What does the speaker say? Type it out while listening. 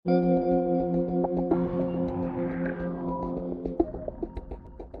J-Rack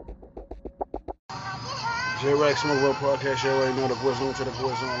Smoke World Podcast. You already know the boys on to the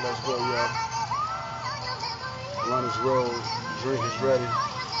boys on. Let's go, y'all. Run is roll. Drink is ready.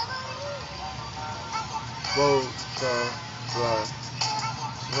 Vodka, blood.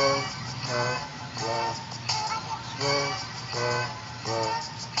 Slow, blood. Slow, blood.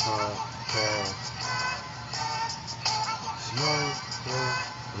 Podcast. Slow, blood.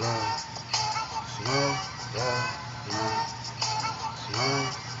 Slow, blood. Slow,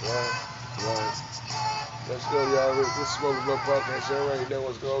 blood. Let's go, y'all. This is Smoking Blood Podcast. You already know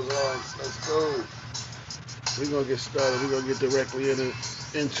what goes on. Let's go. We're going to get started. We're going to get directly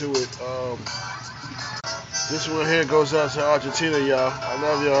into it. This one here goes out to Argentina, y'all. I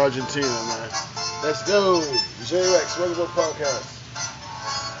love y'all, Argentina, man. Let's go. J-Rack Smoking Blood Podcast.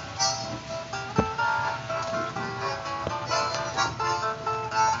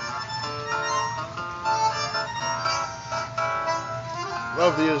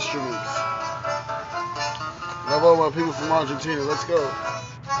 Love the instruments. Love all my people from Argentina. Let's go.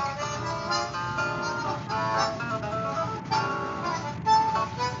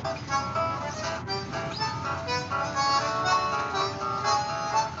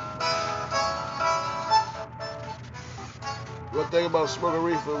 One thing about Smoking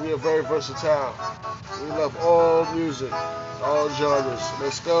Reefer, we are very versatile. We love all music, all genres.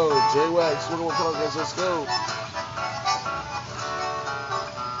 Let's go. J-Wax, Smoking Blood Podcast. Let's go.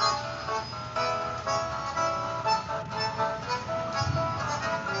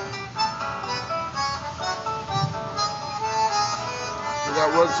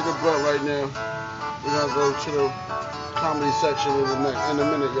 Run to the blunt right now. We're gonna go to the comedy section in a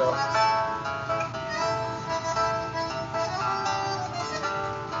minute, y'all.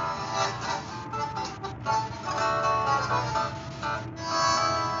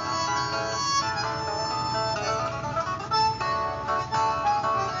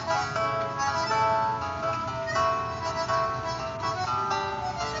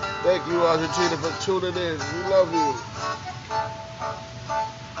 Thank you, Argentina, for tuning in. We love you.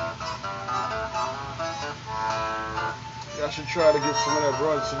 Y'all should try to get some of that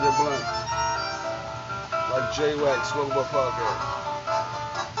brunch in your blunt. Like J-Wax, Smoking Blood Podcast.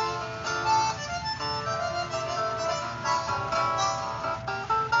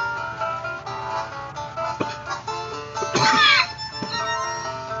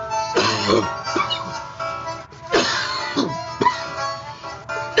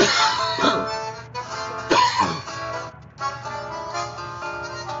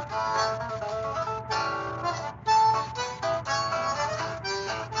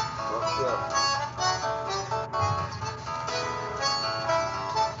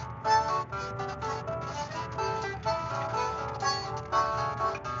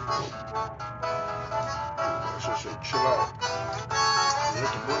 Chill out. You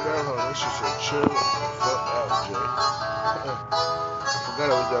hit the book down, huh? That shit said chill the fuck out, Jay. I forgot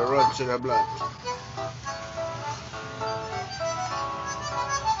it was that run to that blunt.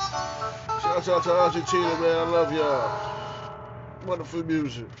 Shout out to Argentina, man. I love y'all. Wonderful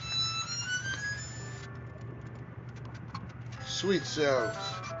music. Sweet sounds.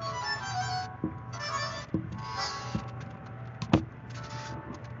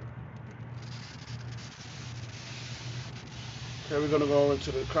 Okay, we're gonna go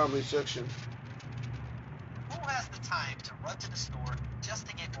into the comedy section. Who has the time to run to the store just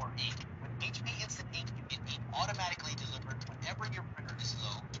to get more ink? With HP Instant Ink, you get ink automatically delivered whenever your printer is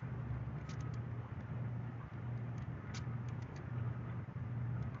low.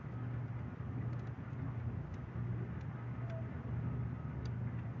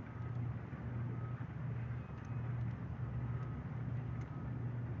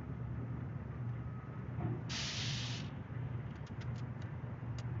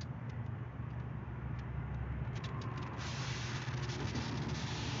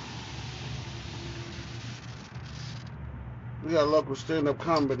 We got local stand-up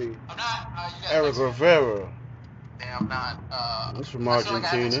comedy. I'm not. Eric Rivera. Yeah, I'm not. That's from I feel like I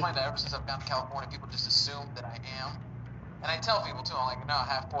haven't Argentina. explained that ever since I've gone to California. People just assume that I am. And I tell people too, I'm like, no,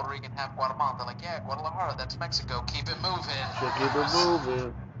 half Puerto Rican, half Guatemalan. They're like, yeah, Guadalajara, that's Mexico. Keep it moving. So keep it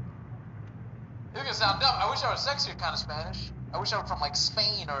moving. It's gonna sound dumb. I wish I was sexier kind of Spanish. I wish I was from like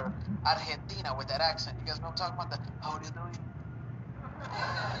Spain or Argentina with that accent. You guys know what I'm talking about? How do you do?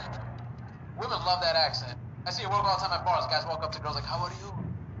 Women love that accent. I see it work all the time at bars. Guys walk up to girls like, how are you?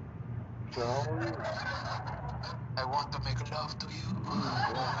 So, I want to make love to you.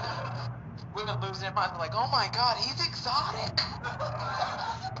 Women lose their minds. They're like, oh my god, he's exotic.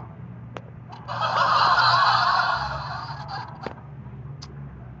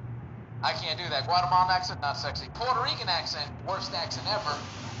 I can't do that. Guatemalan accent, not sexy. Puerto Rican accent, worst accent ever.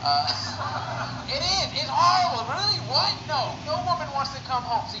 It is. It's horrible. Really? What? No. No woman wants to come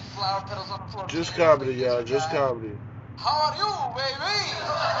home. See flower petals on the floor. Just comedy, y'all. Just comedy. How are you, baby?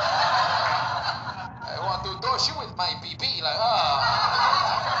 I want to dose you with my BB. Like,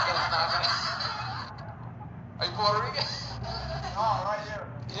 that's not gonna... Are you Puerto Rican? No, right here.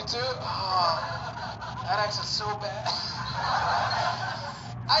 You too? Oh, that accent's so bad.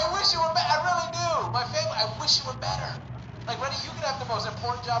 I wish you were better. I really do. My family, I wish you were better. Like, Reddy, you could have the most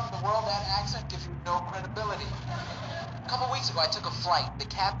important job in the world. That accent gives you no credibility. A couple weeks ago, I took a flight. The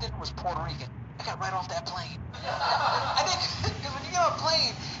captain was Puerto Rican. I got right off that plane. I did, because when you get on a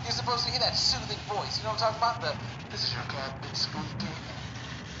plane, you're supposed to hear that soothing voice. You know what I'm talking about? This is your captain speaking.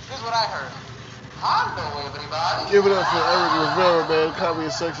 Here's what I heard. Hello, everybody. Give it up for Eric Rivera, man.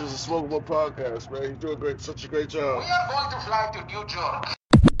 Comedy and Sex is a Smokable podcast, man. He's doing such a great job. We are going to fly to New York.